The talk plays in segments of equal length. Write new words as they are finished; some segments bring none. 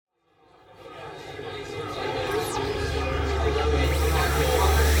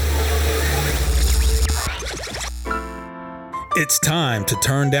It's time to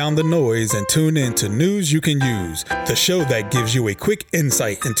turn down the noise and tune in to News You Can Use, the show that gives you a quick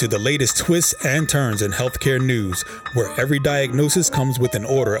insight into the latest twists and turns in healthcare news, where every diagnosis comes with an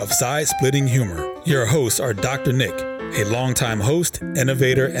order of side-splitting humor. Your hosts are Dr. Nick, a longtime host,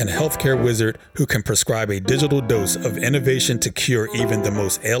 innovator, and healthcare wizard who can prescribe a digital dose of innovation to cure even the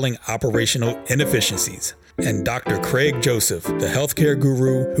most ailing operational inefficiencies. And Dr. Craig Joseph, the healthcare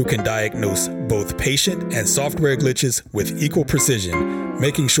guru who can diagnose both patient and software glitches with equal precision,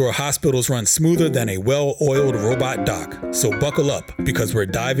 making sure hospitals run smoother than a well-oiled robot doc. So buckle up, because we're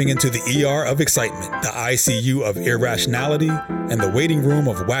diving into the ER of excitement, the ICU of irrationality, and the waiting room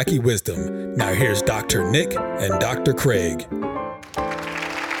of wacky wisdom. Now here's Dr. Nick and Dr. Craig.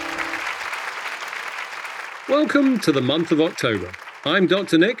 Welcome to the month of October. I'm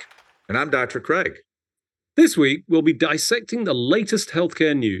Dr. Nick. And I'm Dr. Craig. This week, we'll be dissecting the latest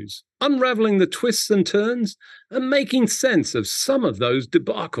healthcare news, unraveling the twists and turns, and making sense of some of those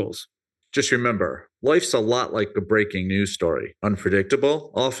debacles. Just remember, life's a lot like a breaking news story.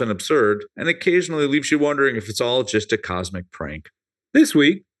 Unpredictable, often absurd, and occasionally leaves you wondering if it's all just a cosmic prank. This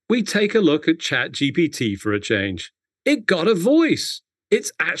week, we take a look at ChatGPT for a change. It got a voice.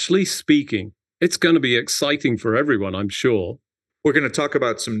 It's actually speaking. It's going to be exciting for everyone, I'm sure. We're going to talk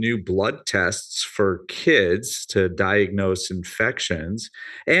about some new blood tests for kids to diagnose infections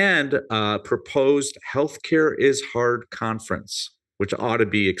and proposed Healthcare is Hard conference, which ought to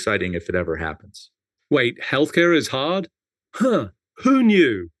be exciting if it ever happens. Wait, healthcare is hard? Huh, who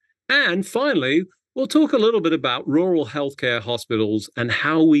knew? And finally, we'll talk a little bit about rural healthcare hospitals and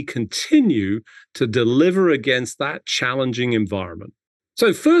how we continue to deliver against that challenging environment.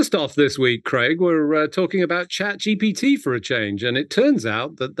 So first off this week, Craig, we're talking about ChatGPT for a change, and it turns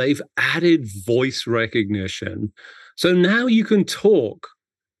out that they've added voice recognition. So now you can talk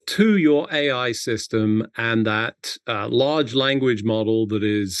to your AI system and that large language model that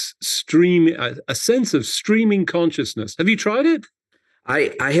is streaming, a sense of streaming consciousness. Have you tried it?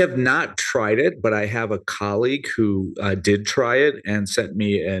 I have not tried it, but I have a colleague who did try it and sent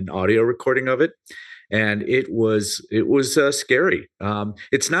me an audio recording of it. And it was scary.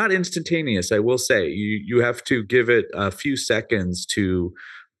 It's not instantaneous, I will say. You have to give it a few seconds to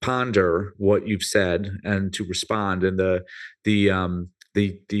ponder what you've said and to respond. And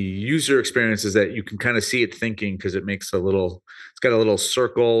the user experience is that you can kind of see it thinking, because it's got a little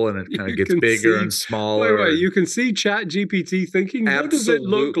circle and it kind of gets bigger and smaller. Wait, you can see ChatGPT thinking? Absolutely. What does it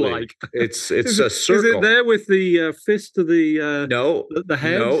look like? It's a circle. Is it there with the fist of the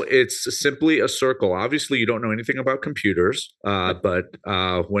head? No, it's simply a circle. Obviously, you don't know anything about computers, but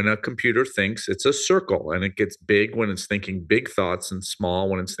when a computer thinks, it's a circle, and it gets big when it's thinking big thoughts and small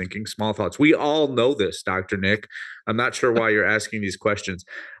when it's thinking small thoughts. We all know this, Dr. Nick. I'm not sure why you're asking these questions,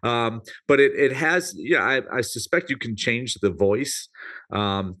 but it has. Yeah, I suspect you can change the voice.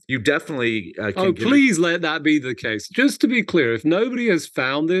 You definitely can. Please let that be the case. Just to be clear, if nobody has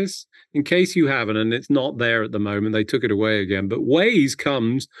found this, in case you haven't, and it's not there at the moment, they took it away again. But Waze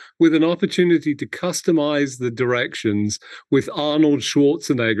comes with an opportunity to customize the directions with Arnold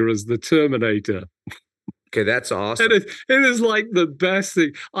Schwarzenegger as the Terminator. Okay, that's awesome. It is like the best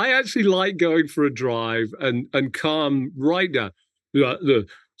thing. I actually like going for a drive and calm right down. The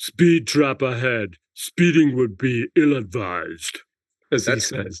speed trap ahead. Speeding would be ill-advised, as he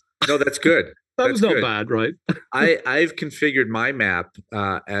says. No, that's good. That was not bad, right? I've configured my map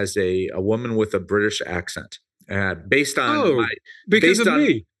as a woman with a British accent, based on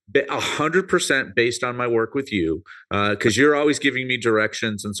me. 100% based on my work with you, because you're always giving me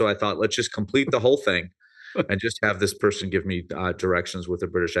directions, and so I thought, let's just complete the whole thing and just have this person give me directions with a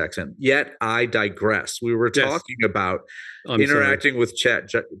British accent. Yet I digress. We were talking about interacting with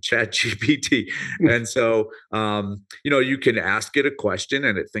ChatGPT. And so, you can ask it a question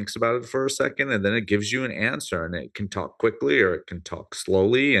and it thinks about it for a second, and then it gives you an answer, and it can talk quickly or it can talk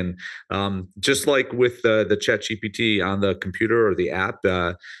slowly. And just like with the ChatGPT on the computer or the app,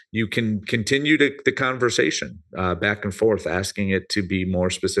 you can continue the conversation back and forth, asking it to be more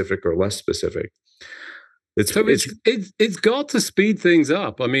specific or less specific. It's got to speed things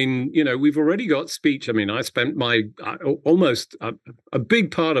up. I mean, we've already got speech. I mean, I spent almost a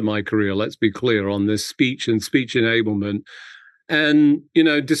big part of my career, let's be clear, on this speech and speech enablement. And,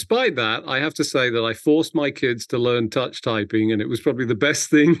 despite that, I have to say that I forced my kids to learn touch typing, and it was probably the best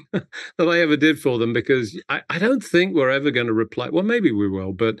thing that I ever did for them, because I don't think we're ever going to replace, well, maybe we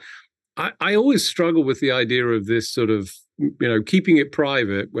will, but I always struggle with the idea of this sort of, keeping it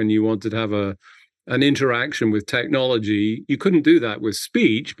private when you wanted to have an interaction with technology. You couldn't do that with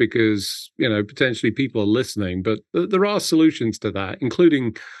speech because, potentially people are listening, but there are solutions to that,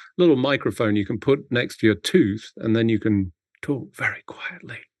 including a little microphone you can put next to your tooth, and then you can talk very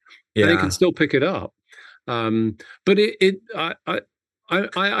quietly. Yeah. And it can still pick it up. But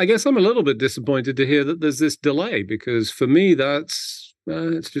I guess I'm a little bit disappointed to hear that there's this delay, because for me, that's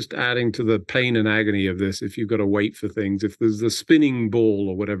it's just adding to the pain and agony of this. If you've got to wait for things, if there's the spinning ball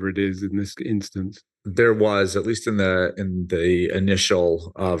or whatever it is in this instance. There was, at least in the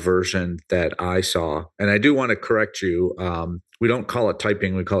initial version that I saw, and I do want to correct you. We don't call it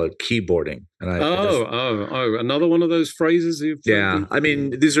typing; we call it keyboarding. And another one of those phrases you've. Yeah, I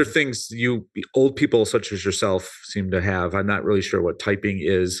mean, these are things you old people such as yourself seem to have. I'm not really sure what typing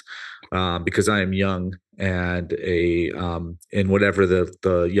is, because I am young, and in whatever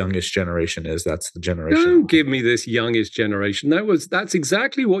the youngest generation is, that's the generation. Don't give me this youngest generation. That's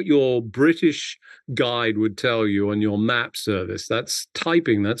exactly what your British guide would tell you on your map service. That's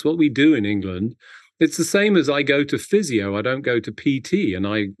typing. That's what we do in England. It's the same as I go to physio. I don't go to PT, and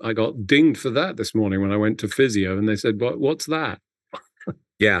I got dinged for that this morning when I went to physio, and they said, "What's that?"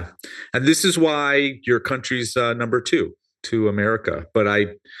 Yeah, and this is why your country's number 2 to America. But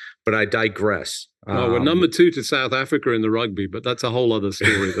I digress. We're number 2 to South Africa in the rugby, but that's a whole other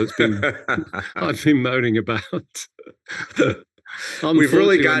story that's been I've been moaning about. We've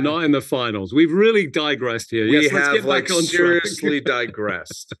really got not in the finals. We've really digressed here. We have seriously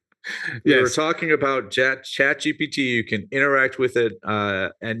digressed. Yes. We were talking about ChatGPT. You can interact with it,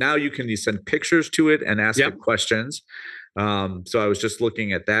 and now you can send pictures to it and ask it questions. So I was just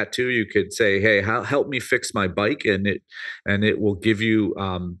looking at that too. You could say, "Hey, help me fix my bike," and it will give you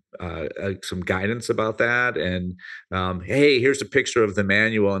some guidance about that. And hey, here's a picture of the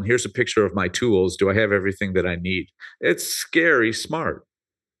manual, and here's a picture of my tools. Do I have everything that I need? It's scary smart.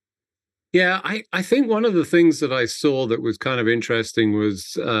 Yeah, I think one of the things that I saw that was kind of interesting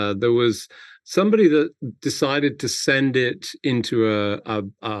was there was somebody that decided to send it into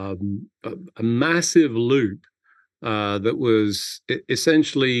a massive loop that was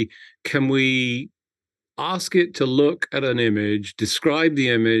essentially, can we ask it to look at an image, describe the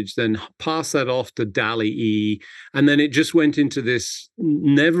image, then pass that off to DALL-E, and then it just went into this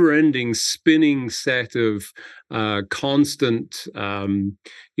never-ending spinning set of constant,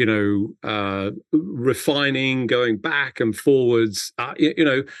 refining, going back and forwards,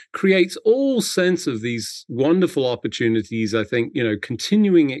 creates all sense of these wonderful opportunities. I think,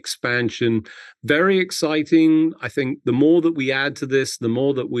 continuing expansion, very exciting. I think the more that we add to this, the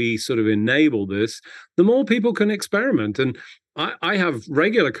more that we sort of enable this, the more people can experiment. And I have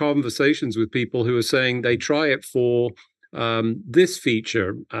regular conversations with people who are saying they try it for this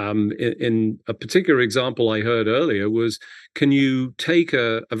feature. In a particular example I heard earlier was, can you take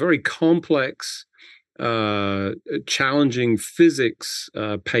a very complex, challenging physics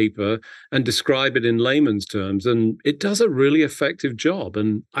paper and describe it in layman's terms? And it does a really effective job.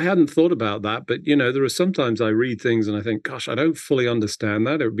 And I hadn't thought about that, but there are sometimes I read things and I think, gosh, I don't fully understand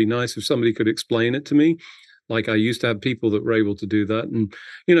that. It would be nice if somebody could explain it to me. Like I used to have people that were able to do that. And,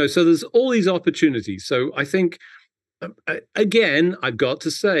 so there's all these opportunities. So I think, again, I've got to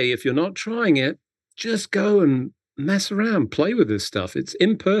say, if you're not trying it, just go and mess around, play with this stuff. It's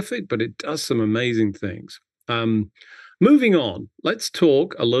imperfect, but it does some amazing things. Moving on, let's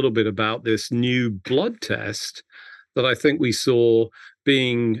talk a little bit about this new blood test that I think we saw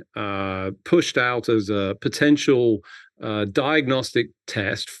being pushed out as a potential diagnostic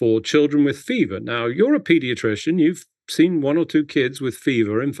test for children with fever. Now, you're a pediatrician. You've seen 1 or 2 kids with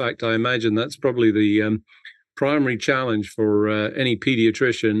fever. In fact, I imagine that's probably the primary challenge for any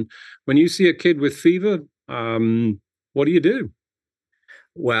pediatrician. When you see a kid with fever, what do you do?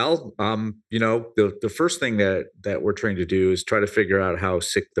 Well, the first thing that we're trying to do is try to figure out how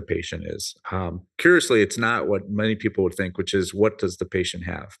sick the patient is. Curiously, it's not what many people would think, which is, what does the patient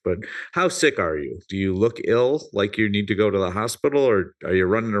have? But how sick are you? Do you look ill, like you need to go to the hospital, or are you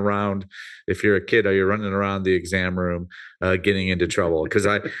running around? If you're a kid, are you running around the exam room getting into trouble? Because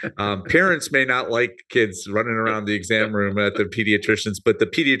parents may not like kids running around the exam room at the pediatricians, but the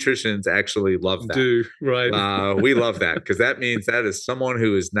pediatricians actually love that. Right. We love that, because that means that is someone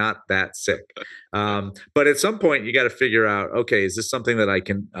who is not that sick. But at some point, you got to figure out, okay, is this something that I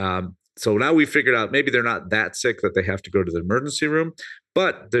can so now we figured out maybe they're not that sick that they have to go to the emergency room,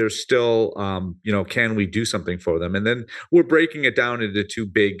 but there's still, can we do something for them? And then we're breaking it down into 2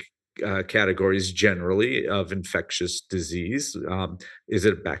 big categories generally of infectious disease. Is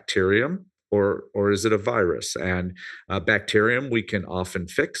it a bacterium or is it a virus? And bacterium we can often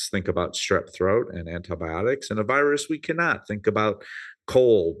fix. Think about strep throat and antibiotics. And a virus we cannot. Think about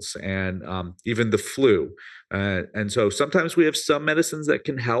colds and even the flu. And so sometimes we have some medicines that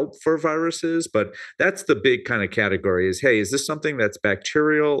can help for viruses, but that's the big kind of category is, hey, is this something that's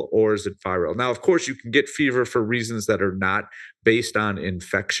bacterial or is it viral? Now, of course, you can get fever for reasons that are not based on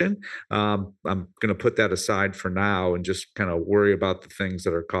infection. I'm going to put that aside for now and just kind of worry about the things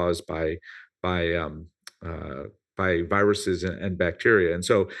that are caused by viruses and bacteria. And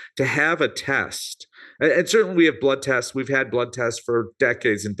so to have a test, and certainly we have blood tests, we've had blood tests for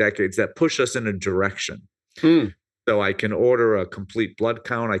decades and decades that push us in a direction. So I can order a complete blood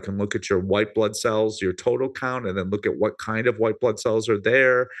count. I can look at your white blood cells, your total count, and then look at what kind of white blood cells are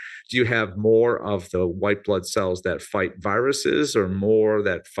there. Do you have more of the white blood cells that fight viruses or more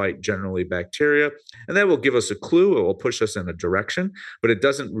that fight generally bacteria? And that will give us a clue. It will push us in a direction, but it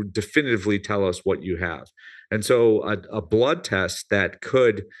doesn't definitively tell us what you have. And so a blood test that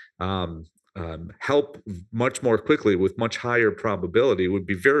could help much more quickly with much higher probability would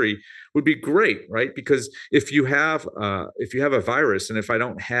be great, right? Because if you have a virus, and if I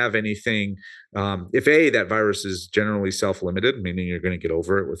don't have anything, if A, that virus is generally self-limited, meaning you're going to get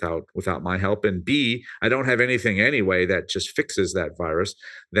over it without my help, and B, I don't have anything anyway that just fixes that virus,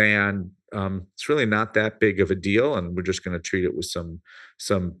 then it's really not that big of a deal, and we're just going to treat it with some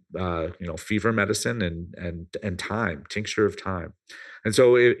fever medicine and time, tincture of time. And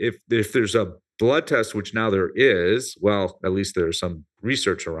so if there's a blood test, which now there is, well, at least there's some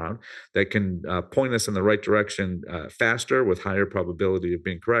research around that can point us in the right direction faster with higher probability of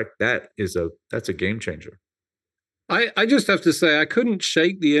being correct, that's a game changer. I just have to say, I couldn't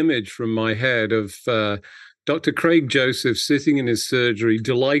shake the image from my head of Dr. Craig Joseph sitting in his surgery,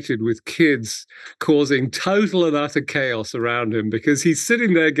 delighted with kids causing total and utter chaos around him because he's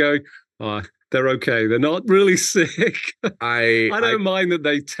sitting there going, they're okay. They're not really sick. I don't mind that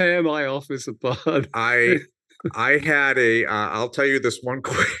they tear my office apart. I had I'll tell you this one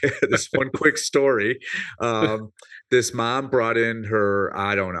quick story. This mom brought in her,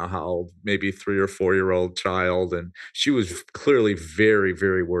 I don't know how old, maybe 3 or 4-year-old child. And she was clearly very,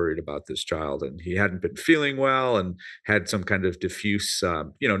 very worried about this child. And he hadn't been feeling well and had some kind of diffuse,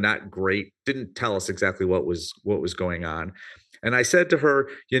 not great, didn't tell us exactly what was going on. And I said to her,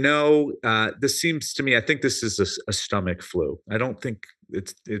 this seems to me, I think this is a stomach flu. I don't think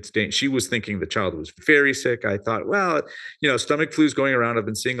it's she was thinking the child was very sick. I thought, well, stomach flu is going around. I've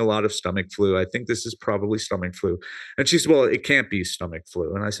been seeing a lot of stomach flu. I think this is probably stomach flu. And she said, well, it can't be stomach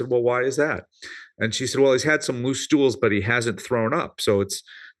flu. And I said, well, why is that? And she said, well, he's had some loose stools, but he hasn't thrown up. So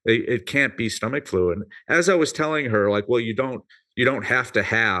it can't be stomach flu. And as I was telling her, like, well, you don't have to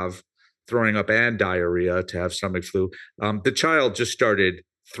have throwing up and diarrhea to have stomach flu. The child just started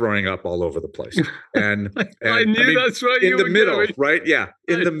throwing up all over the place. And I knew that's right. In the middle, going. Right? Yeah.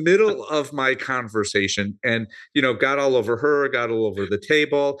 In the middle of my conversation and, got all over her, got all over the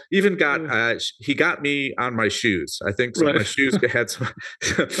table, even he got me on my shoes. I think some of my shoes had some,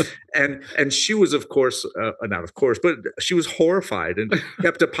 and she was, of course, not of course, but she was horrified and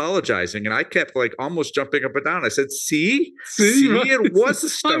kept apologizing. And I kept like almost jumping up and down. I said, see, right. It was a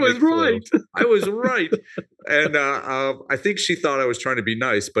stomach flu. I was right. And I think she thought I was trying to be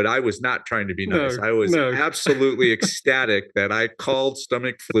nice, but I was not trying to be nice. I was absolutely ecstatic that I called stomach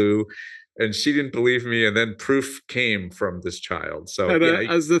flu, and she didn't believe me. And then proof came from this child. So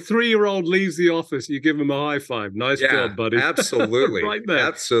as the 3-year-old leaves the office, you give him a high five. Nice job, buddy. Absolutely. Right there.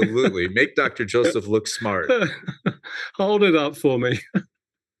 Absolutely. Make Dr. Joseph look smart. Hold it up for me.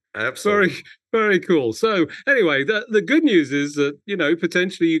 Absolutely. Very, very cool. So anyway, the good news is that,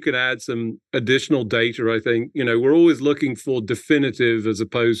 potentially you can add some additional data. I think, we're always looking for definitive as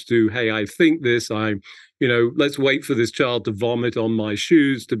opposed to, hey, I think this, let's wait for this child to vomit on my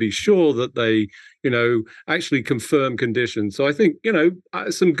shoes to be sure that they, actually confirm conditions. So I think,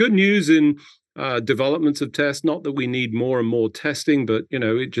 some good news in developments of tests, not that we need more and more testing, but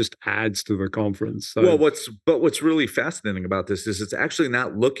it just adds to the conference. So. Well, what's really fascinating about this is it's actually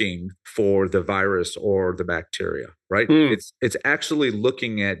not looking for the virus or the bacteria, right? It's actually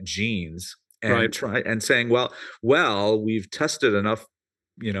looking at genes and and saying, well, we've tested enough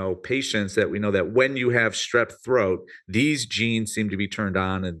patients that we know that when you have strep throat, these genes seem to be turned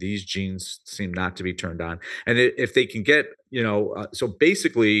on and these genes seem not to be turned on. And if they can get, so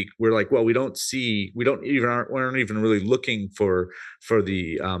basically we're like, well, we aren't even really looking for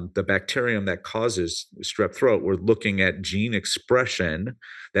the bacterium that causes strep throat. We're looking at gene expression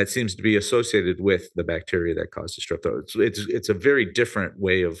that seems to be associated with the bacteria that causes strep throat. It's a very different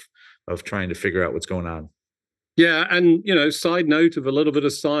way of trying to figure out what's going on. Yeah. And, side note of a little bit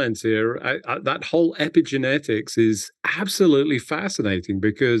of science here, that whole epigenetics is absolutely fascinating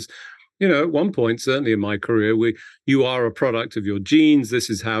because, at one point, certainly in my career, you are a product of your genes. This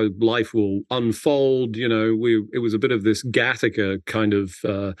is how life will unfold. It was a bit of this Gattaca kind of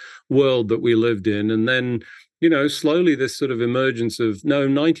world that we lived in. And then, slowly this sort of emergence of, no,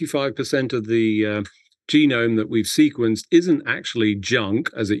 95% of the genome that we've sequenced isn't actually junk,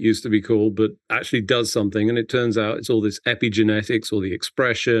 as it used to be called, but actually does something. And it turns out it's all this epigenetics or the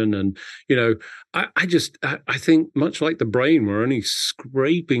expression. And, I think much like the brain, we're only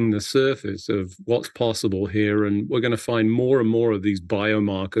scraping the surface of what's possible here. And we're going to find more and more of these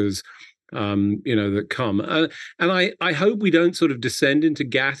biomarkers that come. And I hope we don't sort of descend into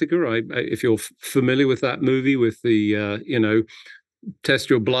Gattaca. If you're familiar with that movie with the, test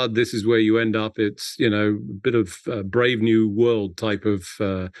your blood, this is where you end up. It's, a bit of Brave New World type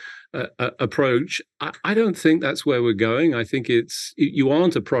of approach. I don't think that's where we're going. I think you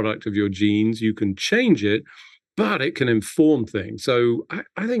aren't a product of your genes. You can change it, but it can inform things. So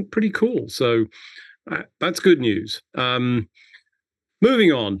I think pretty cool. So that's good news.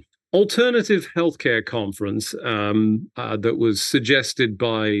 Moving on. Alternative Healthcare Conference that was suggested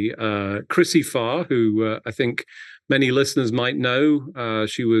by Chrissy Farr, who I think many listeners might know.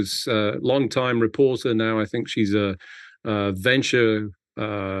 She was a longtime reporter. Now I think she's a venture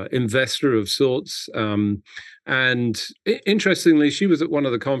investor of sorts. And interestingly, she was at one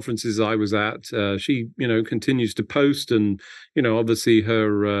of the conferences I was at. She, continues to post, and obviously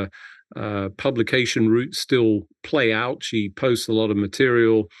her publication routes still play out. She posts a lot of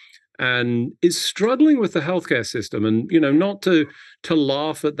material and is struggling with the healthcare system. And, not to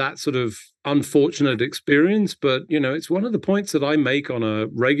laugh at that sort of unfortunate experience, but, it's one of the points that I make on a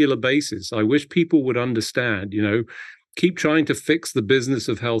regular basis. I wish people would understand, keep trying to fix the business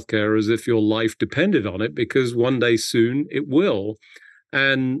of healthcare as if your life depended on it, because one day soon it will.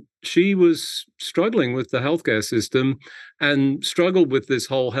 And she was struggling with the healthcare system and struggled with this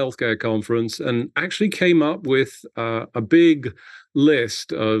whole healthcare conference, and actually came up with a big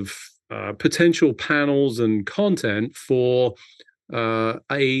list of potential panels and content for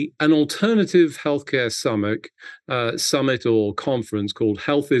an alternative healthcare summit or conference called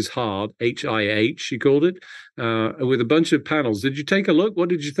Health is Hard, HIH, she called it, with a bunch of panels. Did you take a look? What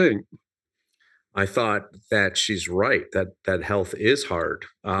did you think? I thought that she's right, that health is hard.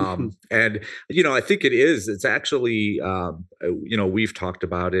 And, I think it is. It's actually, we've talked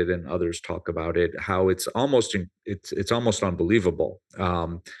about it and others talk about it, how it's almost unbelievable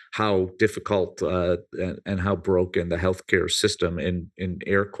how difficult and how broken the healthcare system in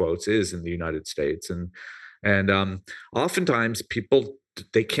air quotes is in the United States. And oftentimes people,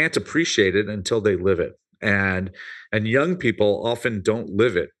 they can't appreciate it until they live it. And young people often don't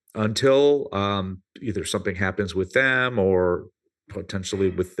live it until either something happens with them or potentially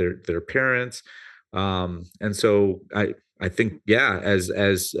with their parents. And so I think,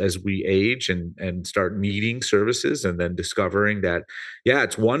 as we age and start needing services, and then discovering that,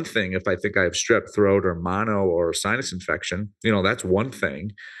 it's one thing if I think I have strep throat or mono or sinus infection, that's one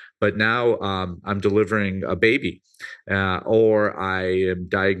thing. But now I'm delivering a baby, or I am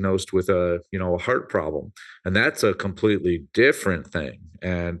diagnosed with a heart problem, and that's a completely different thing.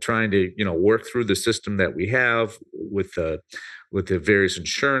 And trying to work through the system that we have with the various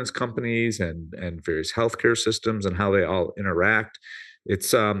insurance companies and various healthcare systems and how they all interact,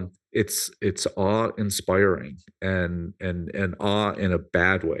 it's awe-inspiring and awe in a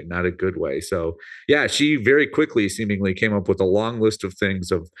bad way, not a good way. So she very quickly seemingly came up with a long list of things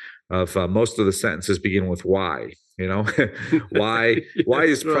of most of the sentences begin with why. Why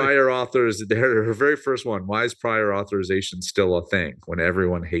is prior authors, her very first one, why is prior authorization still a thing when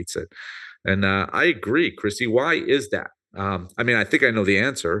everyone hates it? And I agree, Chrissy. Why is that? I think I know the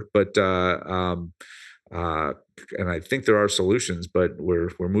answer, but and I think there are solutions, but we're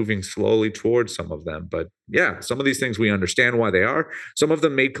moving slowly towards some of them. But some of these things we understand why they are. Some of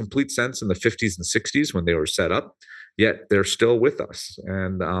them made complete sense in the 50s and 60s when they were set up, yet they're still with us.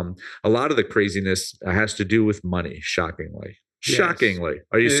 And a lot of the craziness has to do with money, shockingly. Yes. Shockingly.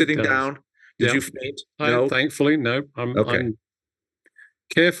 Are you sitting down? Did you faint? No? Thankfully, no. I'm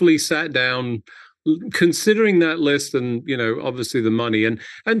carefully sat down, considering that list, and obviously the money, and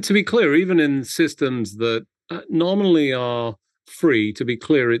to be clear, even in systems that nominally are free, to be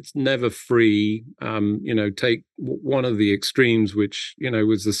clear, it's never free. Take one of the extremes, which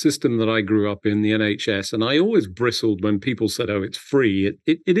was the system that I grew up in, the NHS, and I always bristled when people said, "Oh, it's free."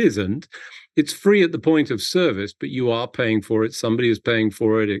 It isn't. It's free at the point of service, but you are paying for it. Somebody is paying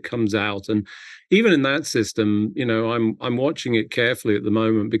for it. It comes out, and even in that system, I'm watching it carefully at the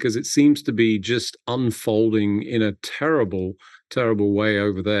moment, because it seems to be just unfolding in a terrible terrible way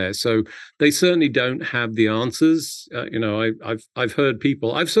over there. So they certainly don't have the answers. I've heard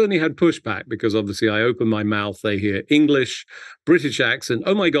people. I've certainly had pushback because obviously I open my mouth, they hear English, British accent.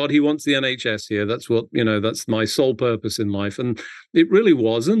 Oh my God, he wants the NHS here. That's what that's my sole purpose in life, and it really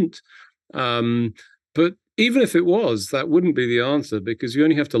wasn't. But even if it was, that wouldn't be the answer, because you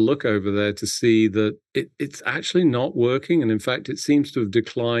only have to look over there to see that it's actually not working. And in fact, it seems to have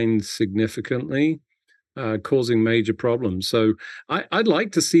declined significantly, causing major problems. So I'd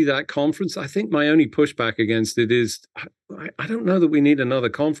like to see that conference. I think my only pushback against it is I don't know that we need another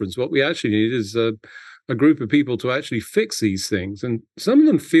conference. What we actually need is a group of people to actually fix these things. And some of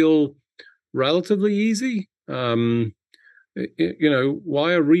them feel relatively easy.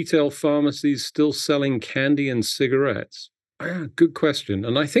 Why are retail pharmacies still selling candy and cigarettes? Good question.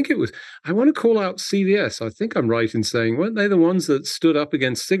 And I think I want to call out CVS. I think I'm right in saying, weren't they the ones that stood up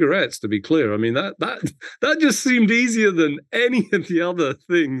against cigarettes, to be clear? I mean, that just seemed easier than any of the other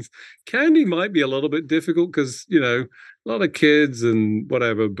things. Candy might be a little bit difficult because, a lot of kids and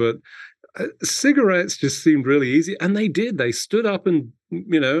whatever, but cigarettes just seemed really easy. And they stood up and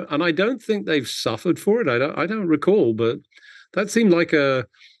I don't think they've suffered for it. I don't recall, but that seemed like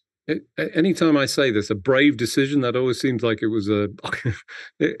anytime I say this, a brave decision. That always seems like it was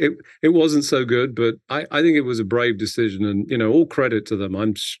it wasn't so good, but I think it was a brave decision, and all credit to them.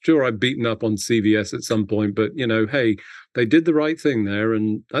 I'm sure I've beaten up on CVS at some point, but hey, they did the right thing there,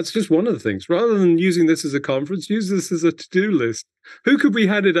 and that's just one of the things. Rather than using this as a conference, use this as a to-do list. Who could we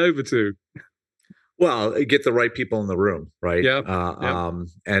hand it over to? Well, get the right people in the room, right? Yeah.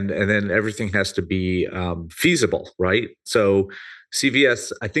 And then everything has to be feasible, right? So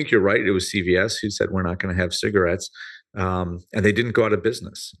CVS, I think you're right. It was CVS who said we're not going to have cigarettes, and they didn't go out of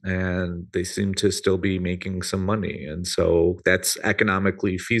business, and they seem to still be making some money, and so that's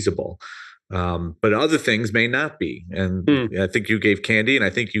economically feasible. But other things may not be. And I think you gave candy, and I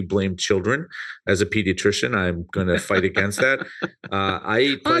think you blamed children. As a pediatrician, I'm going to fight against that.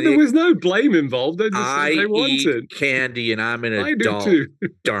 There was no blame involved. I eat candy, and I'm an adult. Too.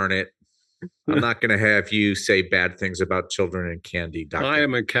 Darn it. I'm not going to have you say bad things about children and candy, doctor. I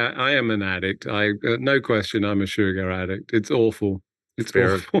am an addict. No question, I'm a sugar addict. It's awful. It's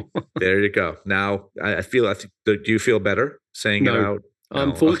awful. There you go. Now, do you feel better saying it out?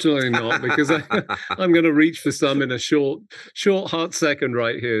 Unfortunately not, because I'm going to reach for some in a short hot second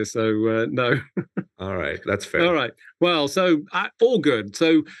right here. So no. All right, that's fair. All right. Well, so all good.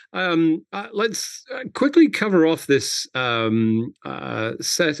 So let's quickly cover off this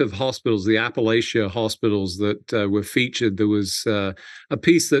set of hospitals, the Appalachia hospitals that were featured. There was a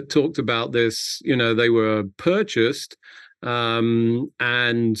piece that talked about this. They were purchased. And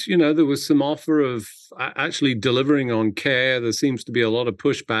there was some offer of actually delivering on care. There seems to be a lot of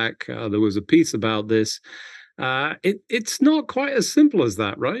pushback. There was a piece about this. It's not quite as simple as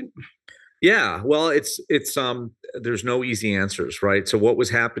that, right? Yeah, well, it's there's no easy answers, right? So what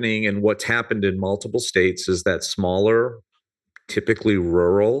was happening and what's happened in multiple states is that smaller, typically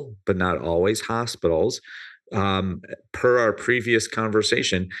rural, but not always hospitals, per our previous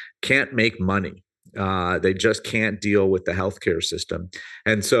conversation, can't make money. They just can't deal with the healthcare system.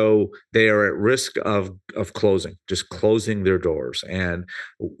 And so they are at risk of closing their doors. And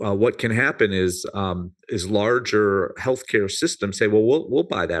what can happen is larger healthcare systems say, well, we'll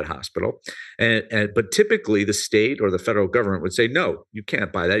buy that hospital. But typically the state or the federal government would say, no, you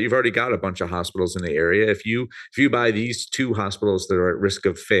can't buy that. You've already got a bunch of hospitals in the area. If you buy these two hospitals that are at risk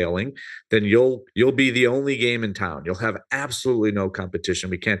of failing, then you'll be the only game in town. You'll have absolutely no competition.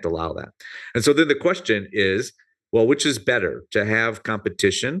 We can't allow that. And so then the question is, well, which is better, to have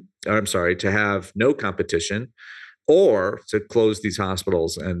to have no competition, or to close these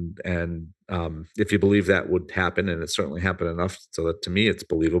hospitals? And if you believe that would happen, and it certainly happened enough so that to me it's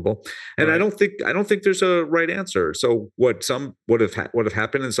believable. And right. I don't think there's a right answer. So what have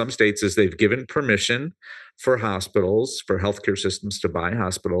happened in some states is they've given permission for hospitals, for healthcare systems to buy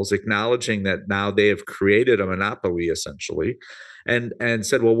hospitals, acknowledging that now they have created a monopoly essentially, and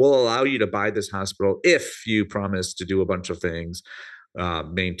said, well, we'll allow you to buy this hospital if you promise to do a bunch of things.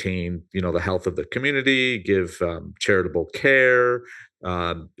 Maintain, the health of the community, give charitable care,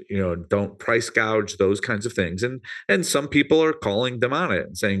 don't price gouge, those kinds of things. And some people are calling them on it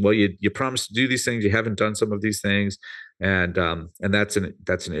and saying, well, you promised to do these things, you haven't done some of these things, and that's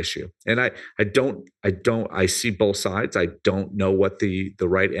an issue. And I see both sides. I don't know what the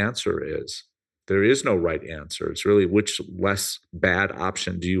right answer is. There is no right answer. It's really which less bad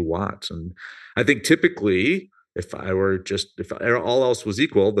option do you want? And I think typically, if all else was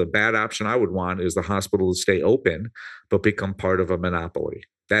equal, the bad option I would want is the hospital to stay open, but become part of a monopoly.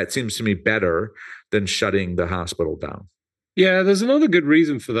 That seems to me better than shutting the hospital down. Yeah, there's another good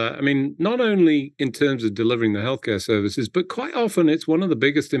reason for that. I mean, not only in terms of delivering the healthcare services, but quite often it's one of the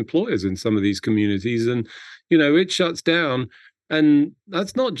biggest employers in some of these communities. And, it shuts down. And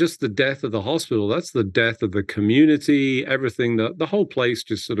that's not just the death of the hospital, that's the death of the community, everything, the whole place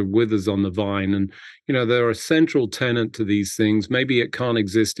just sort of withers on the vine. And, they're a central tenant to these things. Maybe it can't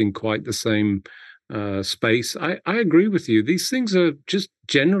exist in quite the same space. I agree with you. These things are just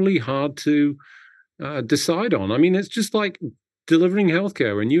generally hard to decide on. I mean, it's just like delivering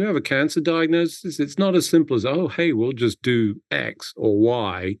healthcare. When you have a cancer diagnosis, it's not as simple as, oh, hey, we'll just do X or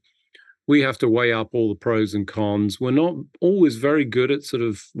Y. We have to weigh up all the pros and cons. We're not always very good at sort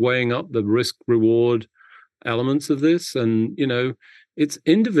of weighing up the risk reward elements of this. And, it's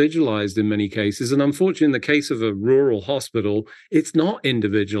individualized in many cases. And unfortunately, in the case of a rural hospital, it's not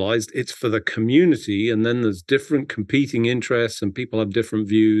individualized. It's for the community. And then there's different competing interests and people have different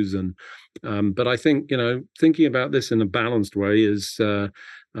views. And but I think, thinking about this in a balanced way is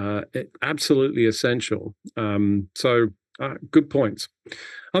absolutely essential. Good points.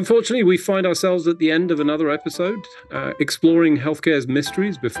 Unfortunately, we find ourselves at the end of another episode, exploring healthcare's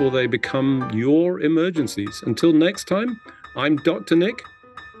mysteries before they become your emergencies. Until next time, I'm Dr. Nick.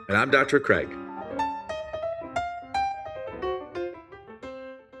 And I'm Dr. Craig.